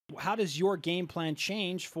how does your game plan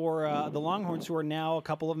change for the Longhorns, who are now a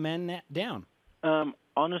couple of men down?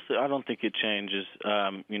 Honestly, I don't think it changes.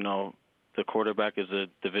 The quarterback is a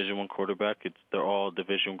Division I quarterback. They're all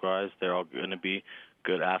Division guys. They're all going to be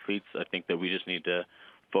good athletes. I think that we just need to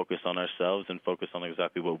focus on ourselves and focus on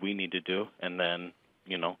exactly what we need to do. And then,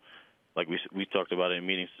 like we talked about in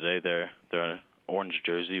meetings today, they're an orange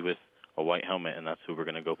jersey with a white helmet, and that's who we're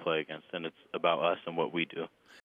going to go play against. And it's about us and what we do.